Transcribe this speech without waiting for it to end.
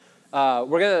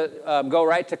We're going to go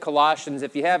right to Colossians.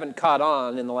 If you haven't caught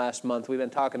on in the last month, we've been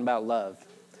talking about love.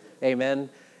 Amen.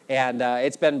 And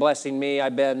it's been blessing me.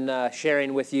 I've been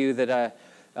sharing with you that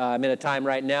I'm in a time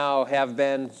right now, have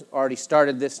been already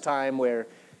started this time where,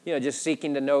 just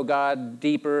seeking to know God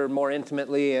deeper, more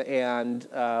intimately, and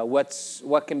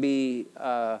what can be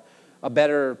a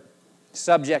better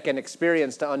subject and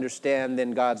experience to understand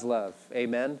than God's love.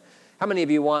 Amen. How many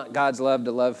of you want God's love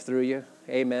to love through you?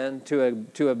 Amen.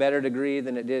 To a better degree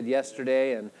than it did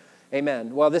yesterday. And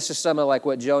amen. Well, this is some of like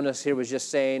what Jonas here was just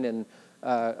saying, and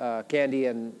Candy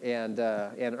and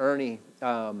Ernie.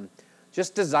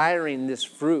 Just desiring this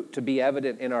fruit to be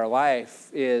evident in our life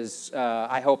is,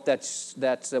 I hope that's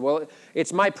well,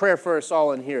 it's my prayer for us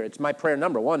all in here. It's my prayer,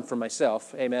 number one, for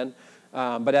myself. Amen.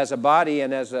 But as a body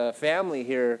and as a family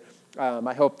here,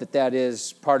 I hope that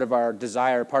is part of our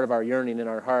desire, part of our yearning in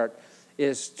our heart,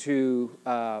 is to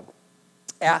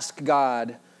ask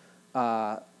God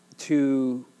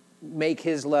to make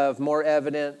His love more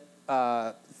evident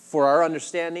for our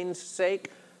understanding's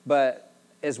sake, but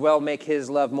as well make His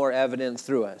love more evident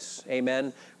through us.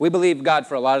 Amen. We believe God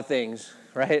for a lot of things,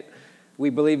 right?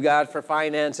 We believe God for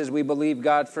finances. We believe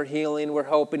God for healing. We're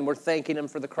hoping, we're thanking Him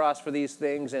for the cross for these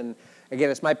things. And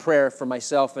again, it's my prayer for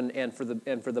myself and for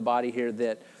the body here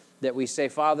that we say,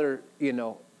 Father,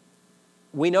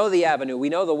 we know the avenue. We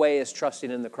know the way is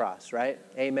trusting in the cross, right?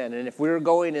 Amen. And if we're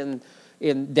going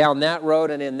in down that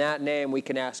road and in that name, we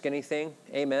can ask anything.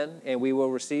 Amen. And we will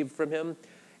receive from Him.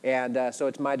 And so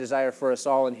it's my desire for us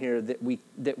all in here that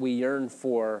we yearn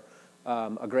for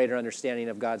a greater understanding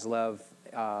of God's love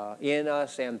in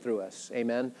us and through us.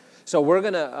 Amen. So we're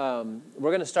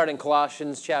gonna start in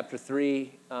Colossians chapter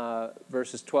 3,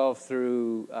 verses 12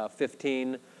 through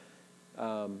 15.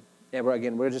 And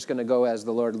we're just going to go as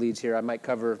the Lord leads here. I might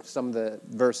cover some of the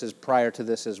verses prior to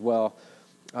this as well.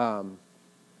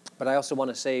 But I also want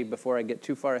to say, before I get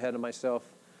too far ahead of myself,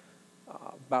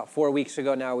 about 4 weeks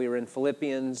ago now, we were in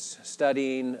Philippians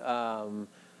studying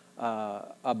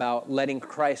about letting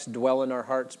Christ dwell in our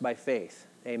hearts by faith.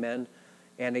 Amen.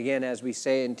 And again, as we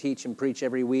say and teach and preach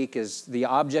every week, is the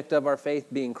object of our faith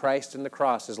being Christ and the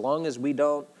cross. As long as we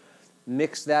don't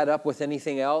mix that up with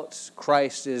anything else,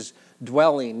 Christ is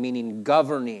dwelling, meaning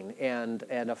governing and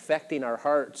affecting our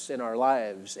hearts and our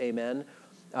lives. Amen.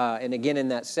 And again, in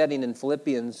that setting in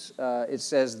Philippians, it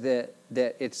says that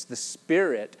it's the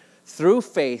Spirit, through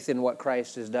faith in what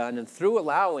Christ has done and through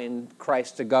allowing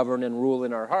Christ to govern and rule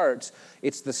in our hearts,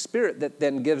 it's the Spirit that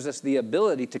then gives us the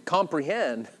ability to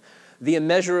comprehend the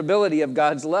immeasurability of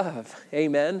God's love.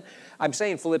 Amen. I'm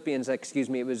saying Philippians,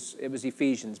 excuse me, it was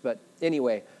Ephesians, but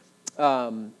anyway,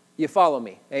 you follow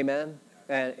me. Amen.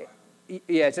 And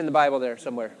yeah, it's in the Bible there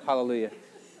somewhere. Hallelujah.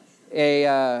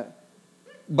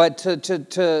 But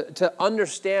to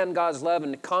understand God's love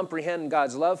and to comprehend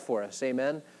God's love for us,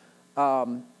 amen.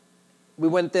 We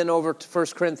went then over to 1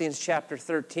 Corinthians chapter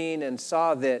 13 and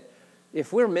saw that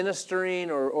if we're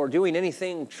ministering or doing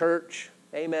anything church,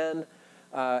 amen,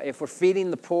 if we're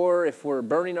feeding the poor, if we're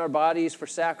burning our bodies for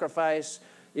sacrifice,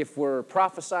 if we're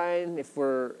prophesying, if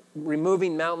we're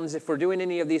removing mountains, if we're doing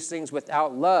any of these things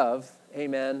without love,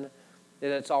 amen,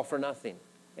 then it's all for nothing.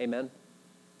 Amen.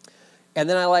 And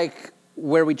then I like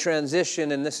where we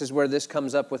transition, and this is where this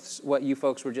comes up with what you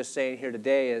folks were just saying here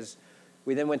today, is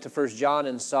we then went to 1 John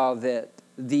and saw that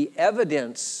the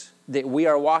evidence that we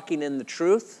are walking in the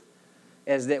truth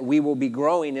is that we will be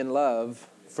growing in love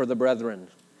for the brethren.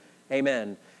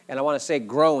 Amen. And I want to say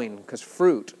growing, because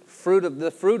fruit of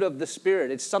the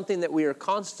Spirit, it's something that we are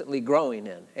constantly growing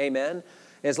in. Amen.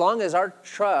 As long as our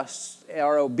trust,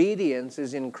 our obedience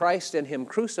is in Christ and Him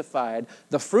crucified,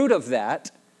 the fruit of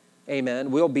that,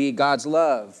 amen, will be God's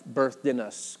love birthed in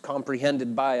us,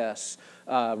 comprehended by us,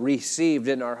 received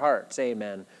in our hearts.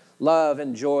 Amen. Love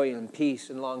and joy and peace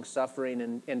and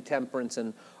long-suffering and temperance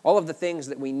and all of the things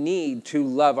that we need to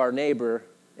love our neighbor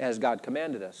as God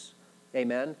commanded us.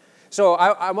 Amen. So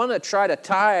I want to try to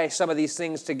tie some of these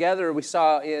things together. We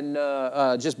saw in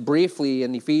just briefly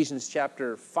in Ephesians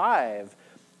chapter 5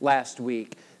 last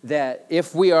week that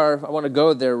if we are, I want to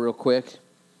go there real quick.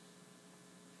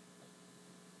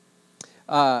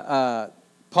 Paul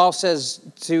says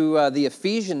to the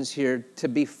Ephesians here to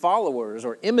be followers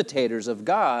or imitators of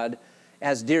God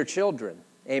as dear children.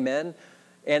 Amen.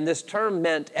 And this term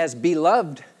meant as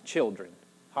beloved children.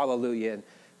 Hallelujah. And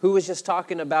who was just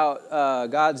talking about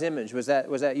God's image? Was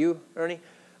that you, Ernie?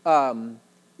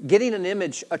 Getting an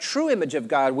image, a true image of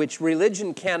God, which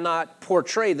religion cannot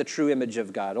portray the true image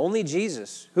of God. Only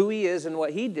Jesus, who He is and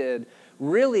what He did,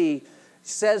 really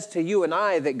says to you and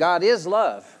I that God is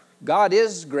love. God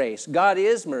is grace. God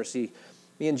is mercy.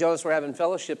 Me and Jonas were having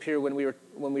fellowship here when we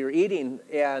were eating,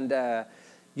 and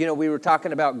we were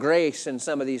talking about grace and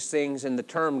some of these things, and the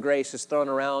term grace is thrown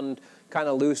around kind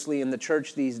of loosely in the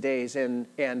church these days,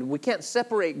 and we can't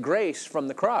separate grace from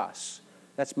the cross.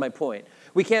 That's my point.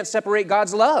 We can't separate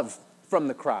God's love from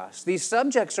the cross. These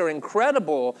subjects are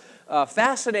incredible,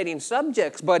 fascinating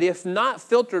subjects, but if not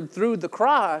filtered through the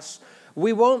cross,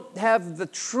 we won't have the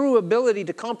true ability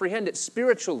to comprehend it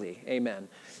spiritually. Amen.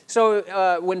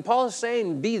 So when Paul is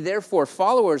saying, be therefore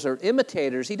followers or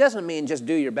imitators, he doesn't mean just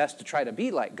do your best to try to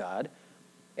be like God.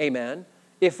 Amen.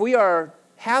 If we are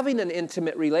having an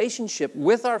intimate relationship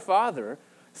with our Father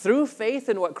through faith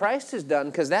in what Christ has done,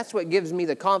 because that's what gives me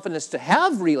the confidence to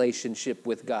have relationship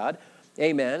with God.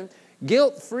 Amen.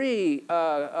 Guilt-free,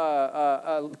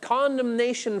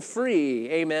 condemnation-free,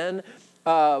 amen,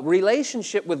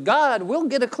 relationship with God, we'll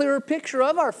get a clearer picture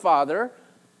of our Father,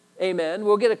 amen.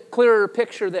 We'll get a clearer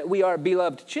picture that we are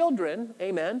beloved children,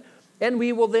 amen, and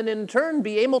we will then in turn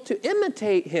be able to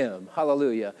imitate Him,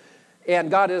 hallelujah.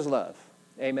 And God is love,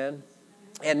 amen.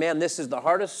 And man, this is the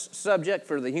hardest subject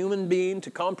for the human being to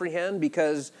comprehend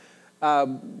because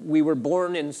we were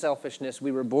born in selfishness,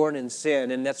 we were born in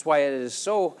sin, and that's why it is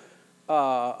so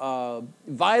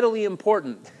vitally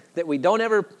important that we don't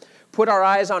ever put our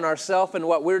eyes on ourselves and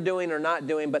what we're doing or not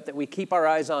doing, but that we keep our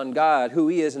eyes on God, who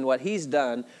He is and what He's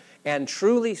done, and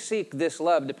truly seek this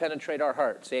love to penetrate our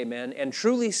hearts, amen, and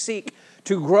truly seek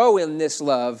to grow in this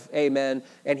love, amen,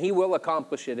 and He will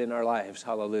accomplish it in our lives,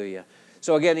 hallelujah.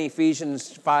 So again,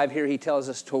 Ephesians 5 here, he tells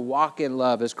us to walk in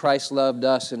love as Christ loved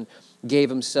us and gave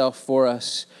Himself for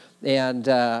us. And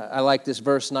I like this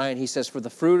verse 9. He says, for the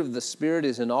fruit of the Spirit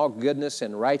is in all goodness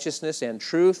and righteousness and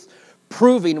truth,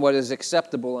 proving what is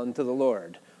acceptable unto the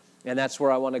Lord. And that's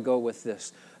where I want to go with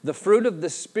this. The fruit of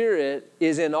the Spirit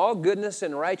is in all goodness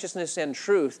and righteousness and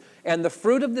truth. And the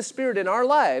fruit of the Spirit in our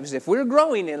lives, if we're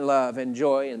growing in love and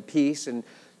joy and peace and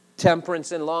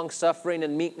temperance and long-suffering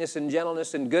and meekness and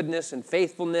gentleness and goodness and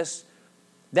faithfulness,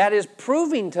 that is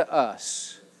proving to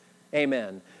us,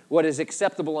 amen, what is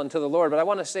acceptable unto the Lord. But I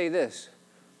want to say this.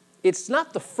 It's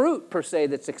not the fruit per se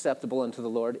that's acceptable unto the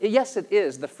Lord. Yes, it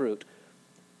is the fruit.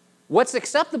 What's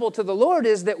acceptable to the Lord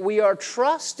is that we are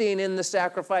trusting in the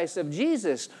sacrifice of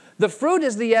Jesus. The fruit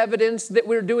is the evidence that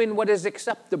we're doing what is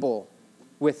acceptable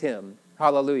with Him.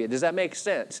 Hallelujah. Does that make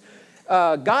sense?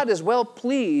 God is well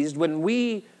pleased when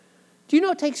we... Do you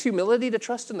know it takes humility to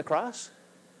trust in the cross?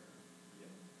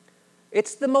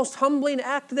 It's the most humbling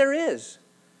act there is.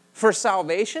 For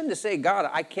salvation, to say, God,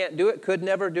 I can't do it, could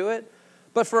never do it.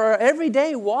 But for our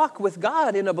everyday walk with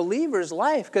God in a believer's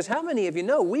life, because how many of you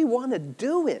know we want to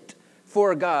do it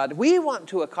for God? We want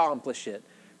to accomplish it.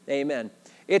 Amen.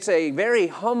 It's a very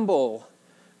humble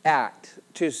act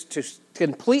to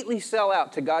completely sell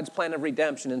out to God's plan of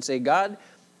redemption and say, God,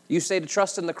 you say to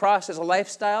trust in the cross as a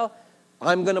lifestyle.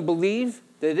 I'm going to believe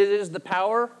that it is the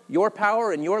power, your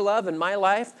power and your love in my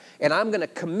life, and I'm going to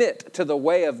commit to the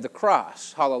way of the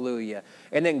cross. Hallelujah.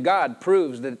 And then God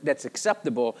proves that that's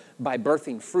acceptable by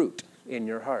birthing fruit in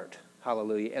your heart.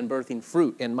 Hallelujah. And birthing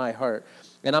fruit in my heart.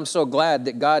 And I'm so glad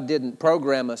that God didn't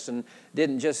program us and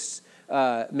didn't just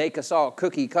make us all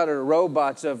cookie-cutter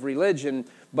robots of religion,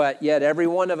 but yet every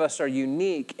one of us are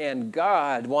unique, and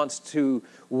God wants to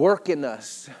work in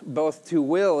us, both to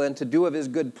will and to do of His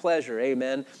good pleasure.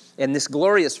 Amen. And this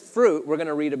glorious fruit we're going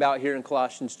to read about here in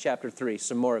Colossians chapter 3,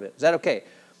 some more of it. Is that okay?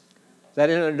 Is that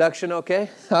introduction okay?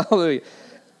 Hallelujah.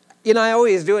 I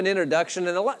always do an introduction,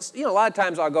 and a lot of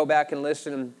times I'll go back and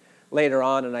listen later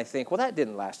on, and I think, well, that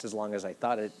didn't last as long as I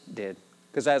thought it did.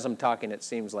 Because as I'm talking, it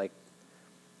seems like,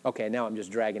 okay, now I'm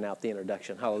just dragging out the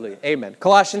introduction. Hallelujah. Amen.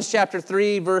 Colossians chapter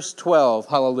 3, verse 12.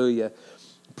 Hallelujah.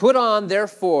 Put on,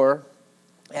 therefore,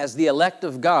 as the elect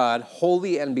of God,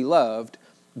 holy and beloved,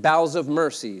 bowels of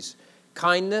mercies,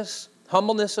 kindness,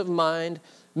 humbleness of mind,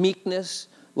 meekness,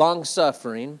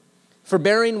 long-suffering,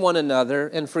 forbearing one another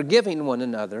and forgiving one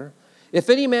another. If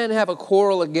any man have a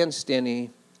quarrel against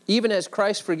any, even as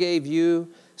Christ forgave you,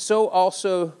 so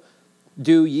also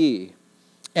do ye.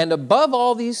 And above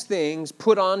all these things,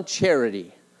 put on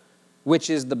charity, which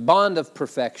is the bond of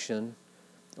perfection,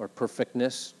 or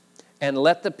perfectness. And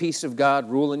let the peace of God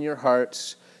rule in your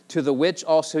hearts, to the which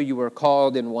also you were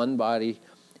called in one body,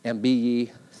 and be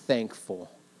ye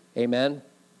thankful. Amen.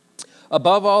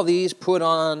 Above all these, put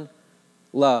on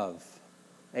love.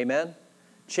 Amen.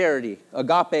 Charity,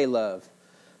 agape love.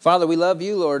 Father, we love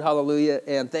you, Lord, hallelujah,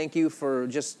 and thank you for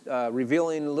just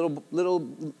revealing a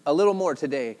little more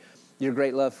today your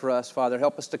great love for us, Father.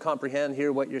 Help us to comprehend,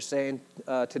 hear what you're saying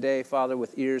today, Father,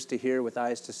 with ears to hear, with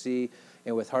eyes to see,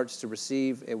 and with hearts to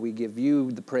receive. And we give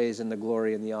you the praise and the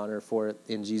glory and the honor for it.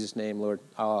 In Jesus' name, Lord.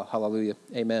 Hallelujah.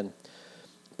 Amen.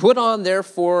 Put on,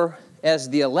 therefore, as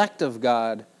the elect of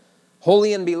God,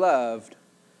 holy and beloved,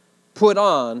 put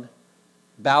on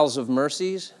bowels of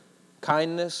mercies,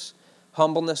 kindness,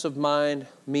 humbleness of mind,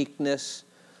 meekness,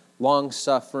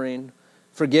 long-suffering,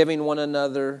 forgiving one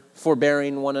another,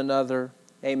 forbearing one another.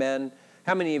 Amen.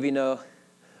 How many of you know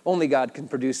only God can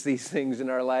produce these things in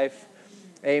our life?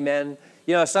 Amen.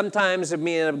 You know, sometimes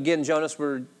me and again Jonas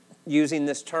were using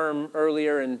this term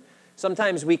earlier, and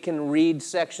sometimes we can read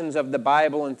sections of the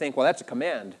Bible and think, well, that's a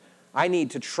command. I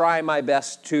need to try my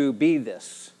best to be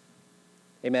this.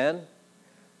 Amen?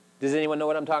 Does anyone know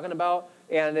what I'm talking about?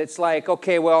 And it's like,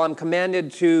 okay, well, I'm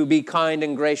commanded to be kind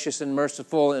and gracious and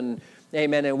merciful, and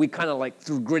amen, and we kind of like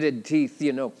through gritted teeth,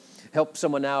 you know, help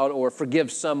someone out or forgive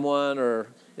someone, or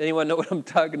anyone know what I'm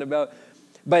talking about?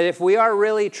 But if we are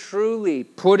really truly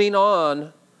putting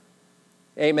on,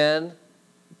 amen,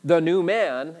 the new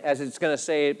man, as it's going to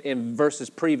say in verses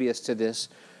previous to this,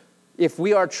 if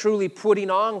we are truly putting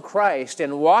on Christ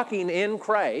and walking in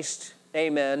Christ,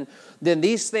 amen, then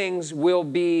these things will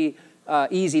be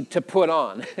easy to put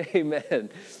on. Amen.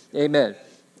 Amen.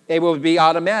 It will be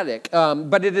automatic.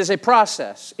 But it is a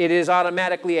process. It is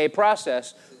automatically a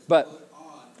process. But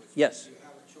yes.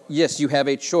 Yes, you have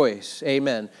a choice.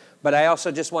 Amen. But I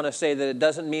also just want to say that it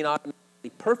doesn't mean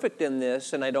automatically perfect in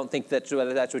this, and I don't think that's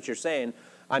what you're saying.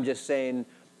 I'm just saying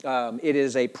it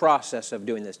is a process of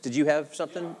doing this. Did you have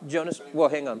something, Jonas? Well,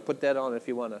 hang on. Put that on if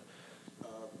you want to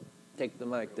take the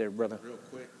mic there, brother. Real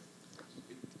quick.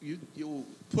 You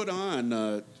put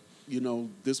on,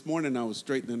 this morning I was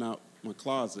straightening out my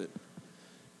closet.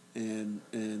 And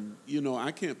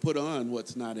I can't put on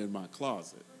what's not in my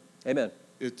closet. Amen.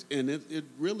 It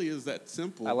really is that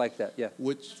simple. I like that, yeah.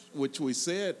 Which we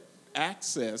said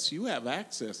access, you have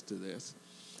access to this.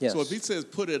 Yes. So if he says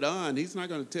put it on, he's not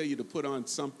going to tell you to put on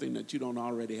something that you don't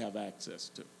already have access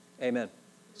to. Amen.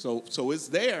 So it's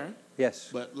there. Yes.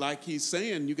 But like he's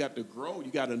saying, you got to grow. You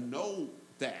got to know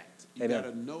that. You got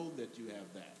to know that you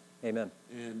have that. Amen.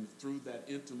 And through that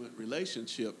intimate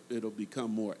relationship, it'll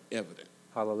become more evident.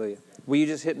 Hallelujah. Will you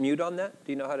just hit mute on that?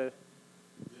 Do you know how to?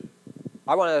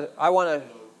 I want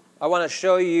to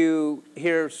show you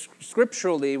here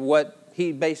scripturally what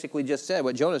he basically just said,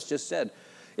 what Jonas just said.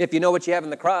 If you know what you have in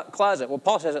the closet. Well,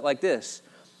 Paul says it like this.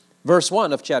 Verse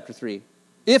 1 of chapter 3.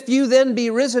 If you then be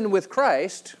risen with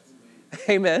Christ,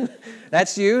 amen,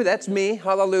 that's you, that's me,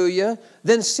 hallelujah,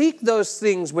 then seek those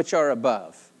things which are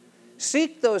above.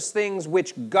 Seek those things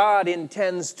which God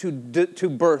intends to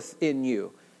birth in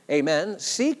you. Amen.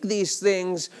 Seek these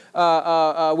things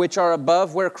which are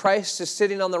above, where Christ is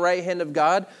sitting on the right hand of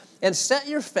God, and set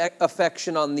your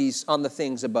affection on the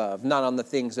things above, not on the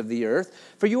things of the earth.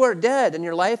 For you are dead, and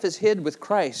your life is hid with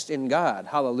Christ in God.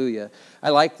 Hallelujah. I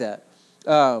like that.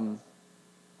 I'm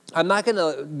not going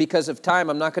to, because of time,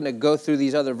 I'm not going to go through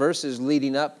these other verses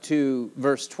leading up to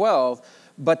verse 12,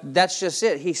 but that's just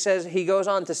it. He goes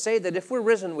on to say that if we're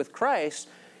risen with Christ,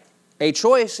 a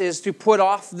choice is to put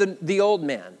off the old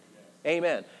man.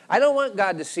 Amen. I don't want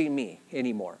God to see me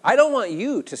anymore. I don't want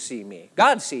you to see me.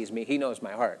 God sees me. He knows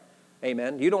my heart.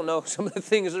 Amen. You don't know some of the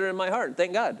things that are in my heart.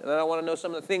 Thank God. And I don't want to know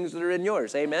some of the things that are in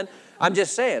yours. Amen. I'm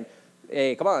just saying.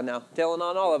 Hey, come on now. Telling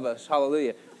on all of us.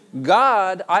 Hallelujah.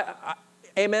 God,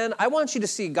 amen. I want you to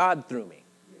see God through me.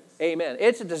 Amen.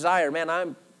 It's a desire, man.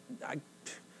 I've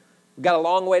got a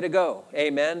long way to go.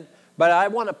 Amen. But I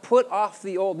want to put off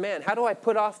the old man. How do I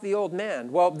put off the old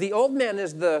man? Well, the old man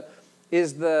is the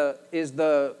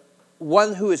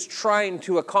one who is trying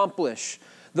to accomplish,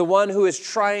 the one who is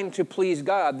trying to please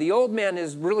God. The old man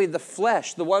is really the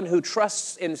flesh, the one who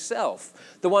trusts in self,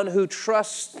 the one who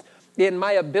trusts in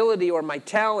my ability or my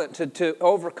talent to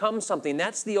overcome something.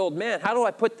 That's the old man. How do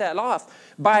I put that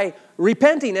off? By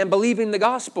repenting and believing the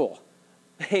gospel.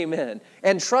 Amen.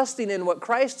 And trusting in what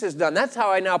Christ has done. That's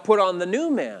how I now put on the new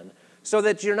man. So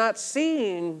that you're not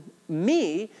seeing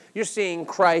me, you're seeing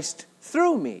Christ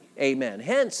through me. Amen.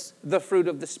 Hence, the fruit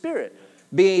of the Spirit.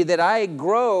 Be that I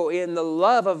grow in the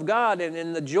love of God and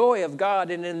in the joy of God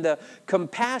and in the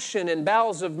compassion and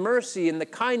bowels of mercy and the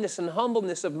kindness and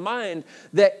humbleness of mind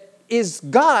that is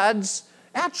God's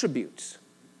attributes.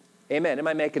 Amen. Am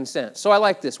I making sense? So I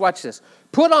like this. Watch this.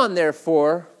 Put on,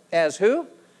 therefore, as who?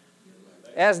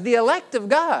 As the elect of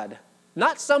God.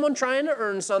 Not someone trying to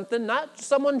earn something. Not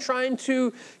someone trying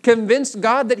to convince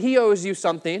God that He owes you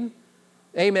something.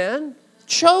 Amen.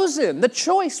 Chosen. The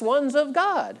choice ones of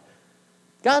God.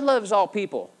 God loves all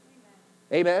people.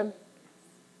 Amen.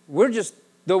 We're just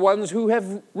the ones who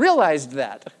have realized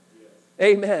that.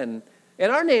 Amen.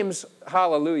 And our names,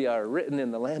 hallelujah, are written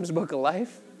in the Lamb's Book of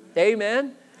Life.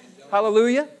 Amen.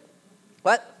 Hallelujah.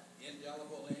 What?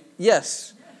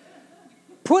 Yes.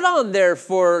 Put on,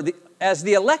 therefore, as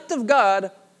the elect of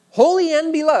God, holy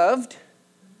and beloved.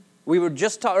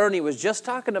 Ernie was just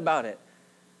talking about it.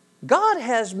 God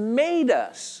has made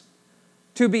us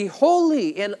to be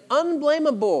holy and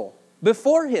unblameable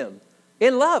before Him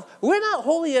in love. We're not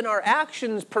holy in our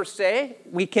actions per se.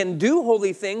 We can do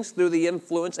holy things through the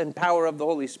influence and power of the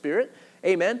Holy Spirit.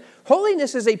 Amen.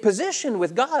 Holiness is a position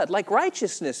with God like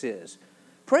righteousness is.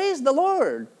 Praise the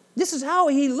Lord. This is how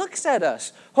He looks at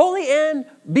us. Holy and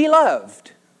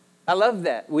beloved. I love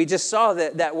that. We just saw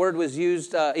that word was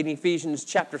used in Ephesians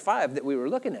chapter 5 that we were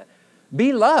looking at.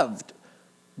 Beloved.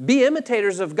 Be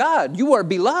imitators of God. You are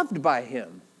beloved by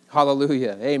Him.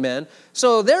 Hallelujah. Amen.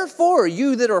 So therefore,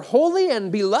 you that are holy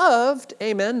and beloved,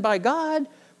 amen, by God,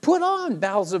 put on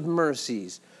bowels of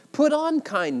mercies. Put on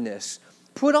kindness.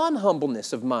 Put on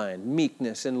humbleness of mind,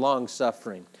 meekness, and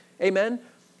long-suffering. Amen.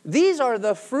 These are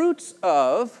the fruits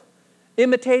of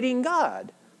imitating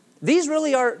God. These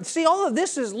really are, see, all of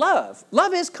this is love.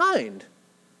 Love is kind.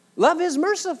 Love is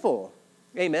merciful.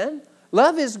 Amen.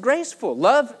 Love is graceful.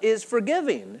 Love is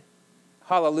forgiving.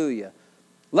 Hallelujah.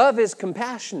 Love is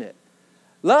compassionate.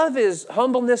 Love is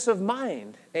humbleness of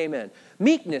mind. Amen.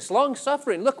 Meekness,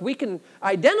 long-suffering. Look, we can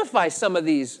identify some of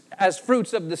these as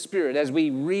fruits of the Spirit as we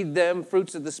read them,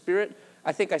 fruits of the Spirit.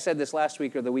 I think I said this last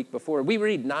week or the week before. We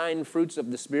read 9 fruits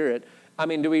of the Spirit. I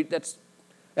mean, that's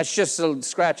just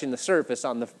scratching the surface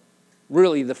on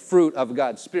really the fruit of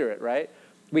God's Spirit, right?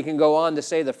 We can go on to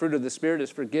say the fruit of the Spirit is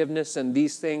forgiveness and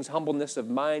these things, humbleness of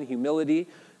mind, humility,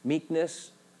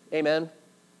 meekness. Amen.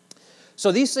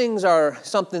 So these things are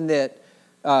something that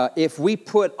if we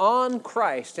put on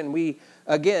Christ and we,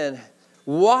 again,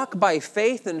 walk by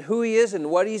faith in who He is and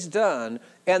what He's done,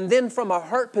 and then from a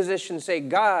heart position say,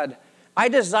 God, I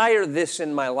desire this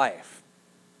in my life.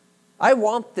 I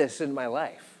want this in my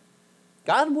life.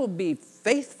 God will be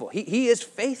faithful. He is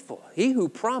faithful. He who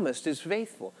promised is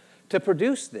faithful to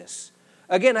produce this.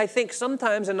 Again, I think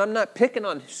sometimes, and I'm not picking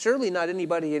on, surely not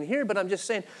anybody in here, but I'm just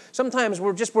saying, sometimes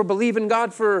we're believing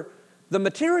God for the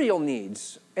material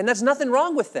needs, and there's nothing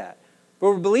wrong with that. But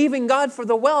we're believing God for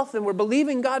the wealth, and we're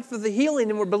believing God for the healing,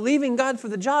 and we're believing God for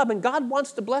the job, and God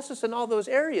wants to bless us in all those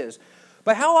areas.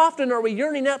 But how often are we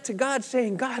yearning out to God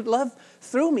saying, God, love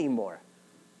through me more?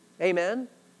 Amen?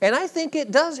 And I think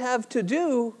it does have to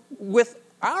do with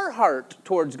our heart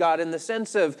towards God in the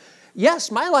sense of,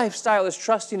 yes, my lifestyle is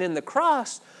trusting in the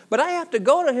cross, but I have to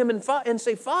go to Him and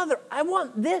say, Father, I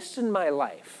want this in my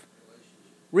life.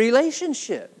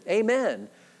 Relationship. Amen.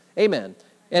 Amen.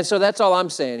 And so that's all I'm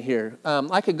saying here.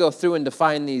 I could go through and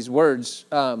define these words.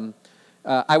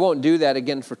 I won't do that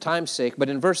again for time's sake, but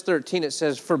in verse 13 it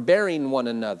says, forbearing one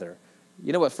another.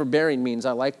 You know what forbearing means?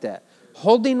 I like that.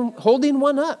 Holding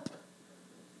one up.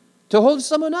 To hold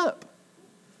someone up.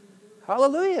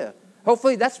 Hallelujah.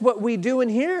 Hopefully that's what we do in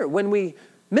here when we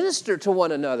minister to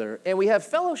one another and we have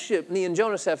fellowship. Me and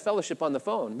Jonas have fellowship on the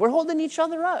phone. We're holding each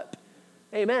other up.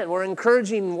 Amen. We're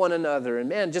encouraging one another and,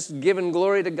 man, just giving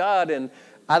glory to God. And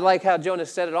I like how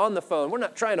Jonas said it on the phone. We're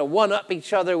not trying to one-up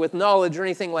each other with knowledge or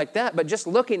anything like that, but just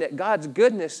looking at God's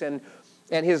goodness and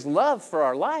His love for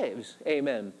our lives.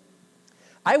 Amen.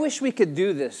 I wish we could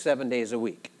do this 7 days a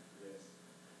week.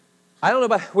 I don't know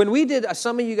about, when we did,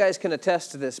 some of you guys can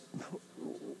attest to this.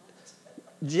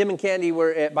 Jim and Candy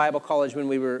were at Bible college when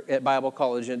we were at Bible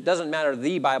college. And it doesn't matter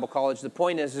the Bible college. The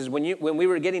point is when we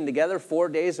were getting together 4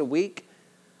 days a week,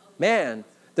 man,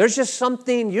 there's just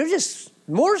something, you're just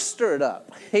more stirred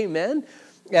up. Amen.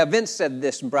 Yeah, Vince said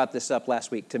this and brought this up last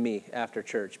week to me after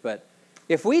church. But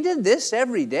if we did this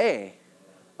every day,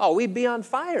 oh, we'd be on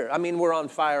fire. I mean, we're on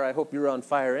fire. I hope you're on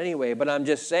fire anyway. But I'm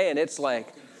just saying, it's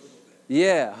like,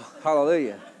 yeah,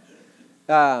 hallelujah.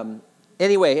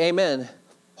 Anyway, amen.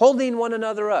 Holding one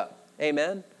another up.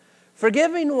 Amen.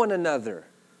 Forgiving one another.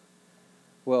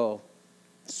 Well,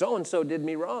 so-and-so did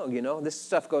me wrong, you know. This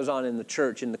stuff goes on in the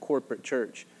church, in the corporate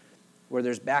church, where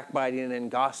there's backbiting and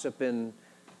gossip and,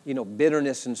 you know,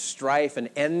 bitterness and strife and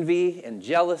envy and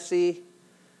jealousy.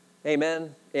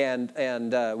 Amen.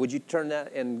 And would you turn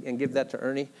that and give that to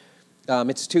Ernie?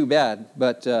 It's too bad,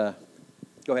 but go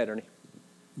ahead, Ernie.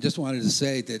 Just wanted to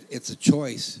say that it's a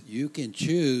choice. You can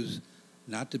choose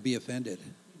not to be offended.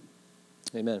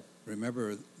 Amen.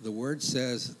 Remember, the Word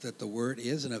says that the Word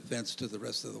is an offense to the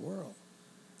rest of the world.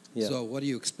 Yeah. So what do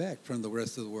you expect from the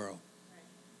rest of the world?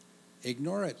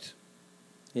 Ignore it.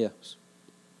 Yes.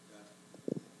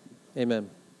 Amen.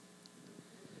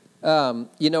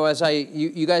 You know, as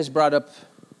you guys brought up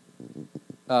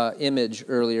image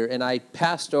earlier, and I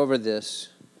passed over this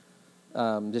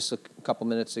just a couple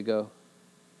minutes ago.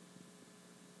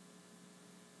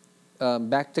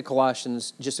 Back to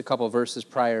Colossians, just a couple of verses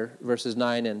prior, verses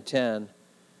 9 and 10.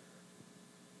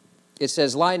 It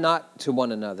says, lie not to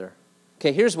one another.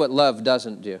 Okay, here's what love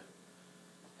doesn't do.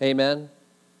 Amen?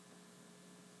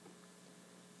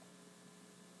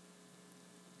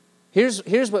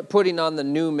 Here's what putting on the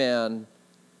new man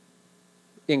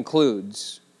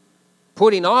includes.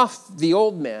 Putting off the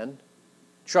old man,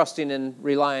 trusting and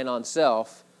relying on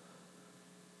self,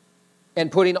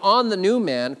 and putting on the new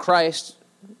man, Christ,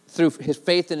 through his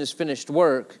faith in his finished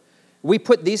work. We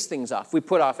put these things off. We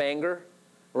put off anger,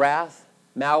 wrath,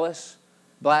 malice,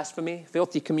 blasphemy,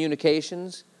 filthy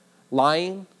communications,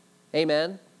 lying.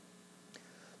 Amen.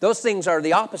 Those things are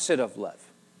the opposite of love.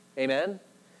 Amen.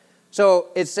 So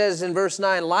it says in verse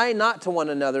 9, lie not to one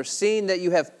another, seeing that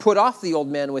you have put off the old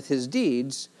man with his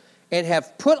deeds, and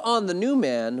have put on the new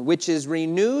man, which is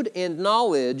renewed in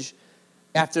knowledge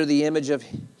after the image of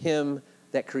him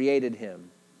that created him.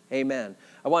 Amen.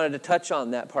 I wanted to touch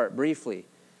on that part briefly.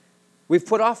 We've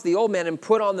put off the old man and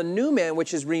put on the new man,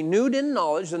 which is renewed in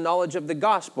knowledge, the knowledge of the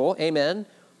gospel. Amen.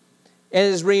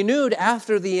 And is renewed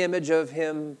after the image of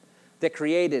him that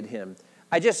created him.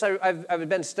 I've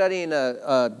been studying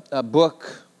a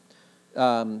book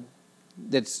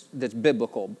that's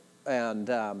biblical,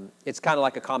 and it's kind of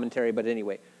like a commentary, but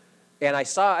anyway. And I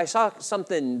saw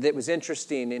something that was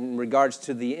interesting in regards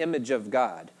to the image of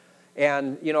God.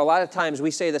 And, you know, a lot of times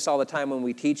we say this all the time when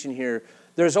we teach in here.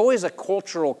 There's always a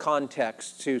cultural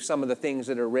context to some of the things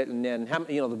that are written in.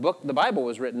 You know, the Bible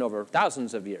was written over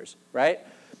thousands of years, right?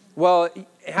 Well,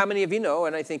 how many of you know,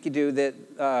 and I think you do,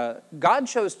 that God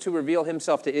chose to reveal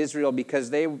himself to Israel because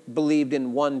they believed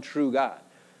in one true God.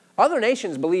 Other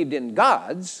nations believed in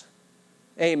gods,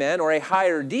 amen, or a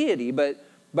higher deity, but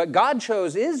God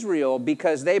chose Israel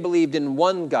because they believed in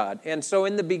one God. And so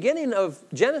in the beginning of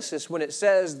Genesis, when it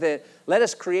says that let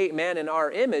us create man in our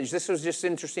image, this was just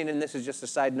interesting, and this is just a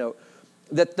side note,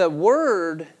 that the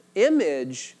word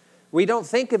image, we don't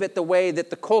think of it the way that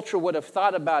the culture would have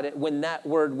thought about it when that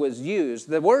word was used.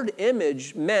 The word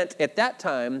image meant at that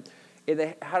time,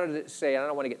 how did it say? I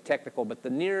don't want to get technical, but the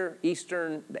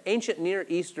ancient Near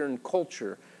Eastern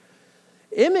culture,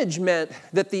 image meant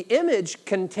that the image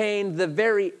contained the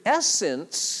very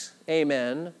essence,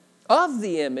 amen, of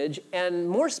the image, and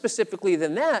more specifically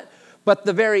than that, but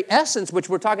the very essence, which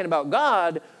we're talking about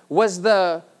God, was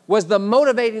the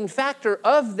motivating factor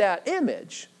of that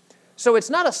image. So it's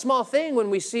not a small thing when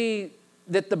we see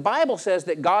that the Bible says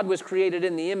that God was created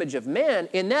in the image of man.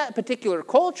 In that particular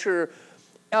culture,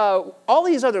 all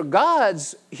these other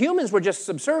gods, humans were just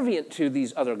subservient to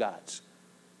these other gods.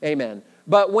 Amen.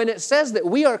 But when it says that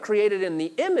we are created in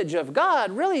the image of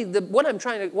God, really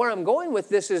where I'm going with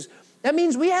this is, that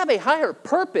means we have a higher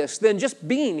purpose than just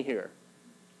being here.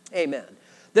 Amen.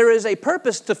 There is a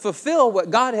purpose to fulfill what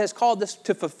God has called us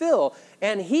to fulfill,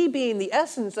 and he being the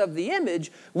essence of the image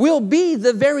will be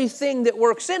the very thing that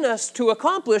works in us to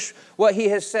accomplish what he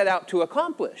has set out to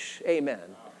accomplish. Amen.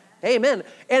 Amen.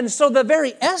 And so the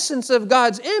very essence of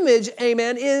God's image,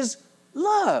 amen, is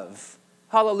love.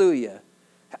 Hallelujah.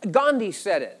 Gandhi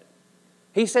said it.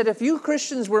 He said, if you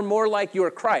Christians were more like your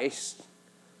Christ,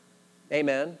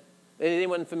 amen.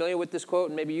 Anyone familiar with this quote?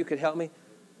 And maybe you could help me.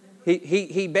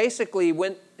 He basically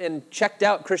went and checked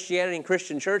out Christianity and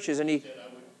Christian churches, and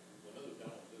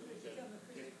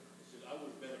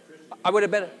I would have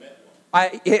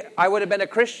been a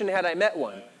Christian had I met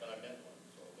one.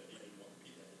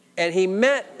 And he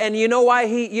met, and you know why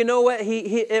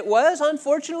it was,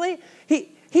 unfortunately?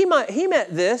 He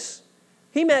met this.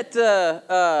 He met,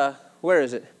 where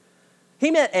is it?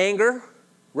 He met anger,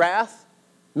 wrath,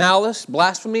 malice,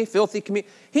 blasphemy, filthy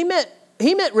community. He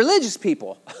met religious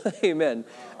people. Amen.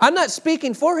 I'm not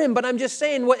speaking for him, but I'm just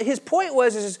saying what his point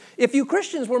was is if you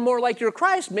Christians were more like your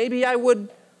Christ, maybe I would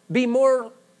be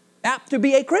more apt to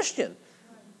be a Christian.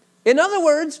 In other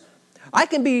words, I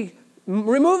can be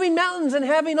removing mountains and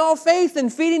having all faith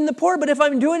and feeding the poor, but if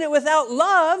I'm doing it without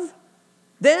love,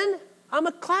 then I'm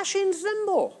a clashing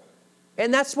cymbal.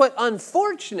 And that's what,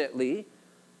 unfortunately,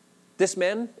 this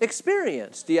man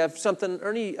experienced. Do you have something,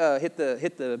 Ernie? Hit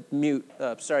the mute.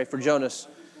 Sorry for Jonas. I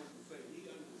just want to say he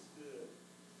understood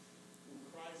who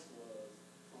Christ was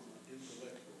from an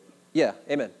intellectual level. Yeah,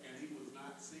 amen. And he was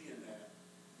not seeing that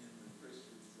in the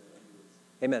Christians that he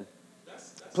was. Amen.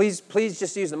 That's Please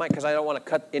just use the mic because I don't want to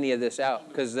cut any of this out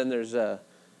because then there's,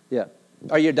 yeah.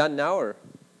 Are you done now or?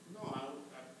 No,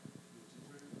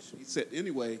 he said,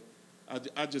 anyway,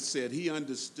 I just said he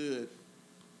understood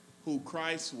who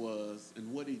Christ was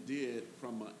and what he did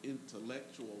from an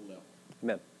intellectual level.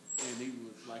 Amen. and he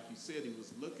was, like you said, he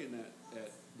was looking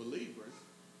at believers,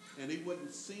 and he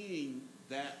wasn't seeing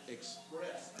that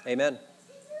expressed Amen.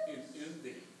 in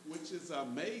them, which is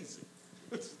amazing.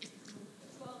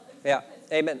 Yeah.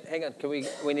 Amen. Hang on.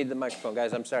 We need the microphone,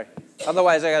 guys. I'm sorry.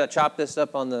 Otherwise, I got to chop this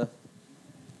up on the.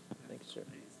 Thank you, sir.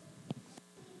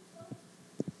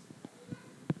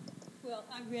 Well,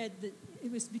 I read that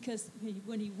it was because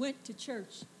when he went to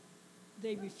church,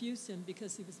 they refused him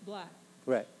because he was black.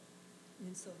 Right.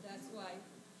 And so that's why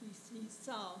he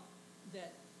saw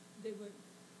that they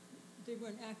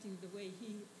weren't acting the way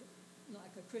he, like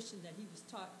a Christian that he was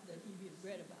taught, that he had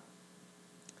read about.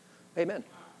 Amen.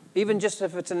 Even just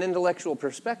if it's an intellectual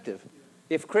perspective.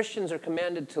 If Christians are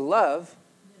commanded to love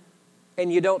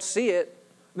and you don't see it,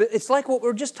 it's like what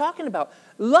we're just talking about.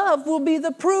 Love will be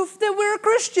the proof that we're a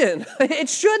Christian. It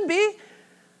should be.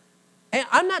 And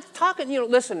I'm not talking,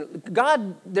 listen,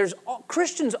 God, there's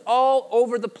Christians all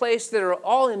over the place that are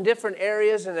all in different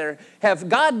areas and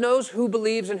God knows who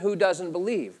believes and who doesn't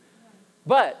believe.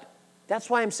 But that's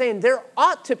why I'm saying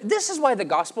this is why the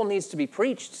gospel needs to be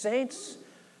preached, saints.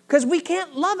 Because we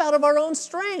can't love out of our own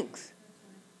strength.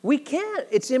 We can't.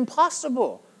 It's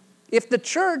impossible. If the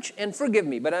church, and forgive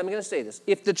me, but I'm going to say this.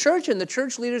 If the church and the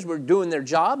church leaders were doing their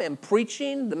job and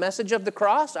preaching the message of the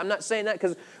cross, I'm not saying that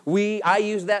because I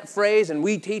use that phrase and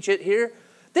we teach it here.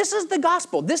 This is the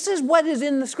gospel. This is what is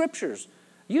in the scriptures.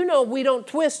 We don't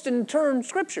twist and turn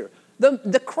scripture.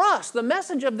 The cross, the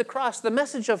message of the cross, the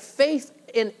message of faith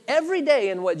in every day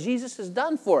in what Jesus has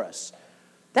done for us.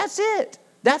 That's it.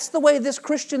 That's the way this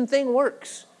Christian thing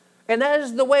works. And that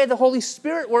is the way the Holy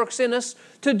Spirit works in us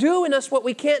to do in us what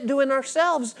we can't do in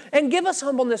ourselves and give us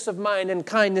humbleness of mind and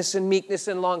kindness and meekness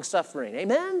and long-suffering.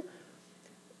 Amen?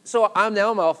 So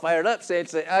I'm all fired up.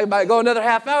 I might go another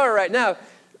half hour right now.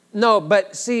 No,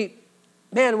 but see,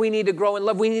 man, we need to grow in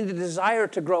love. We need to desire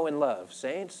to grow in love,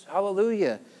 saints.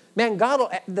 Hallelujah. Man,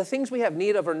 the things we have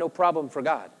need of are no problem for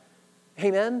God.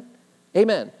 Amen?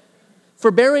 Amen.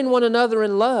 Forbearing one another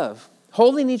in love,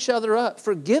 holding each other up,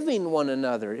 forgiving one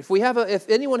another. If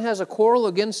anyone has a quarrel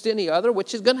against any other,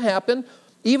 which is going to happen,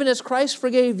 even as Christ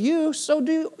forgave you, so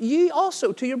do ye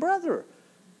also to your brother.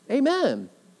 Amen.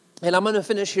 And I'm going to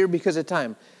finish here because of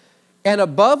time. And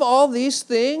above all these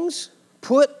things,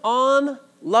 put on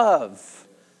love.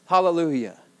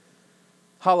 Hallelujah.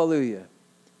 Hallelujah.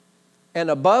 And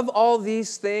above all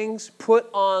these things, put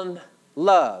on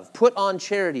love, put on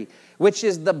charity, which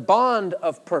is the bond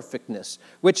of perfectness,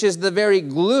 which is the very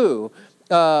glue.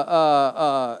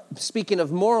 Speaking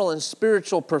of moral and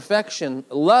spiritual perfection,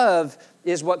 love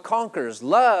is what conquers.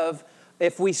 Love,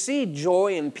 if we see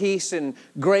joy and peace and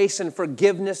grace and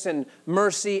forgiveness and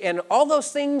mercy and all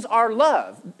those things are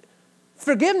love.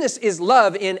 Forgiveness is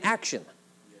love in action.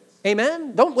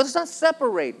 Amen? Let's not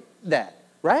separate that,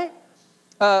 right?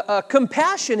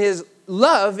 Compassion is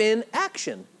love in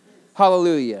action.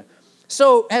 Hallelujah.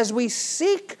 So as we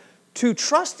seek to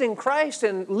trust in Christ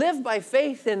and live by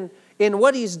faith in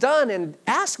what He's done and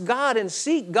ask God and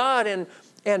seek God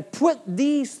and put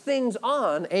these things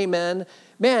on, amen,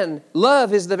 man,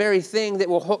 love is the very thing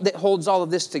that holds all of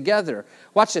this together.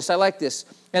 Watch this. I like this.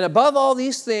 And above all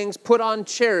these things, put on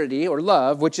charity or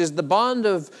love, which is the bond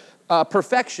of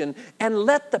perfection, and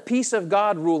let the peace of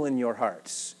God rule in your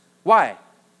hearts. Why?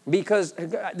 Because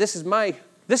this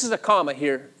is a comma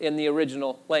here in the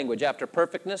original language. After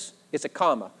perfectness, it's a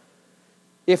comma.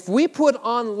 If we put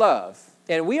on love,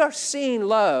 and we are seeing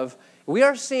love, we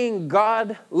are seeing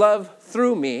God love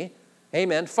through me.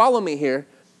 Amen. Follow me here.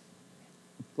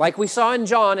 Like we saw in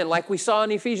John and like we saw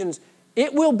in Ephesians,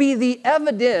 it will be the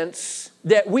evidence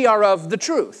that we are of the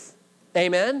truth.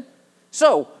 Amen.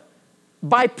 So,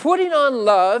 by putting on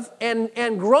love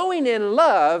and growing in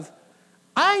love,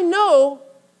 I know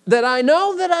that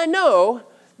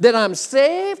I'm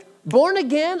saved, born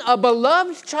again, a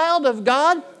beloved child of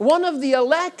God, one of the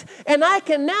elect, and I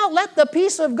can now let the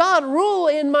peace of God rule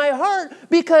in my heart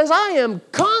because I am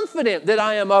confident that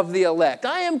I am of the elect.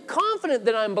 I am confident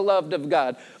that I'm beloved of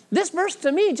God. This verse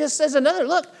to me just says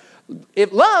look,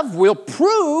 if love will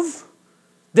prove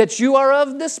that you are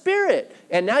of the Spirit.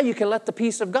 And now you can let the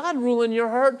peace of God rule in your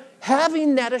heart,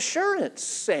 having that assurance,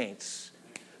 saints.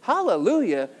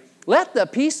 Hallelujah. Let the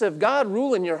peace of God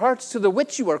rule in your hearts, to the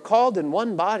which you are called in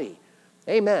one body.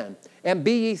 Amen. And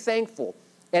be ye thankful.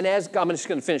 And I'm just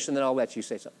going to finish and then I'll let you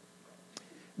say something.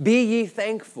 Be ye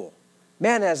thankful.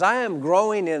 Man, as I am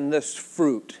growing in this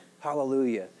fruit,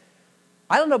 hallelujah.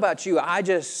 I don't know about you.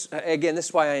 Again, this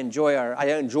is why I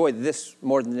enjoy this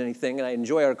more than anything. And I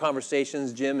enjoy our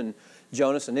conversations, Jim and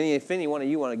Jonas. And if any one of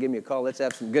you want to give me a call, let's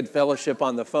have some good fellowship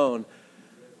on the phone.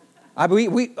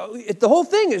 The whole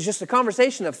thing is just a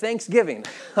conversation of thanksgiving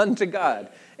unto God.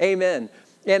 Amen.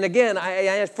 And again,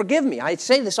 forgive me. I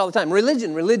say this all the time.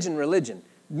 Religion, religion, religion.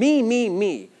 Me, me,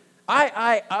 me.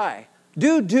 I.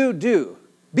 Do.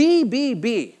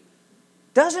 Be.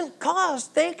 Doesn't cause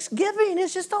thanksgiving.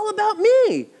 It's just all about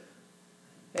me.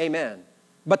 Amen.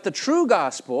 But the true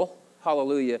gospel,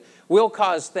 hallelujah, will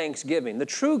cause thanksgiving. The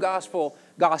true gospel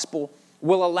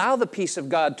will allow the peace of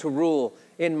God to rule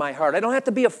in my heart. I don't have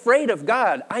to be afraid of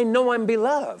God. I know I'm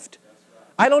beloved.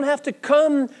 I don't have to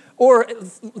come, or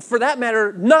for that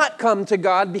matter, not come to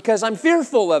God because I'm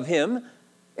fearful of Him.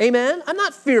 Amen? I'm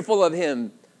not fearful of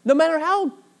Him, no matter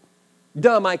how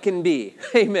dumb I can be.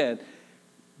 Amen.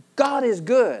 God is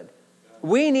good.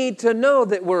 We need to know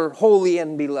that we're holy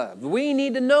and beloved. We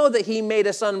need to know that He made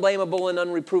us unblameable and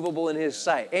unreprovable in His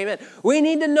sight. Amen. We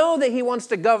need to know that He wants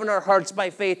to govern our hearts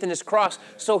by faith in His cross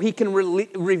so He can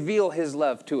reveal His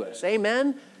love to us.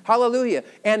 Amen. Hallelujah.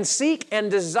 And seek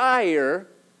and desire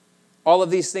all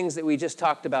of these things that we just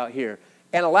talked about here.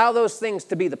 And allow those things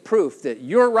to be the proof that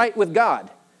you're right with God.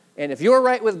 And if you're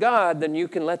right with God, then you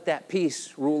can let that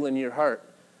peace rule in your heart.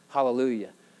 Hallelujah.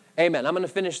 Amen. I'm going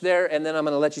to finish there, and then I'm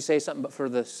going to let you say something but for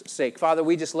the sake. Father,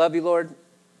 we just love you, Lord.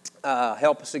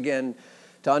 Help us again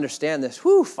to understand this.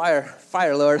 Whew, fire,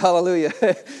 Lord. Hallelujah.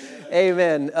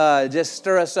 Amen. Just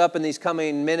stir us up in these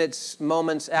coming minutes,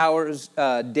 moments, hours,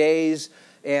 days,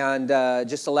 and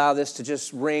just allow this to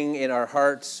just ring in our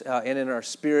hearts and in our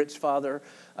spirits, Father.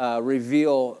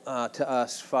 Reveal to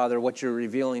us, Father, what you're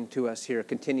revealing to us here.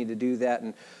 Continue to do that.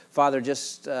 And Father,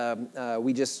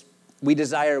 we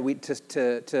desire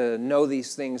to know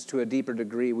these things to a deeper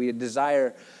degree. We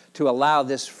desire to allow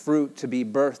this fruit to be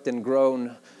birthed and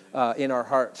grown in our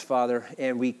hearts, Father.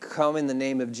 And we come in the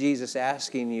name of Jesus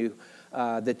asking you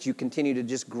that you continue to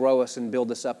just grow us and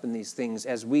build us up in these things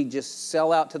as we just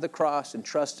sell out to the cross and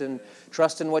trust in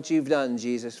what you've done,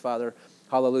 Jesus, Father.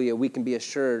 Hallelujah. We can be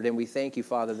assured, and we thank you,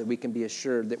 Father, that we can be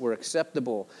assured that we're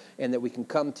acceptable and that we can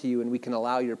come to you and we can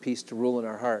allow your peace to rule in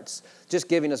our hearts. Just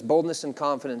giving us boldness and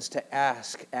confidence to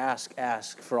ask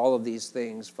for all of these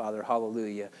things, Father.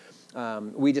 Hallelujah.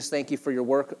 We just thank you for your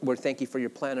work. We thank you for your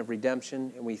plan of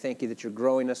redemption, and we thank you that you're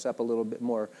growing us up a little bit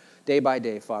more day by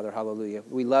day, Father. Hallelujah.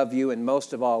 We love you, and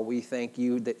most of all, we thank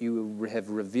you that you have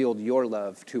revealed your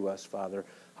love to us, Father.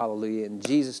 Hallelujah. In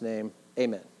Jesus' name,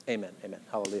 amen. Amen. Amen.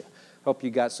 Hallelujah. Hope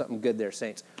you got something good there,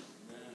 saints.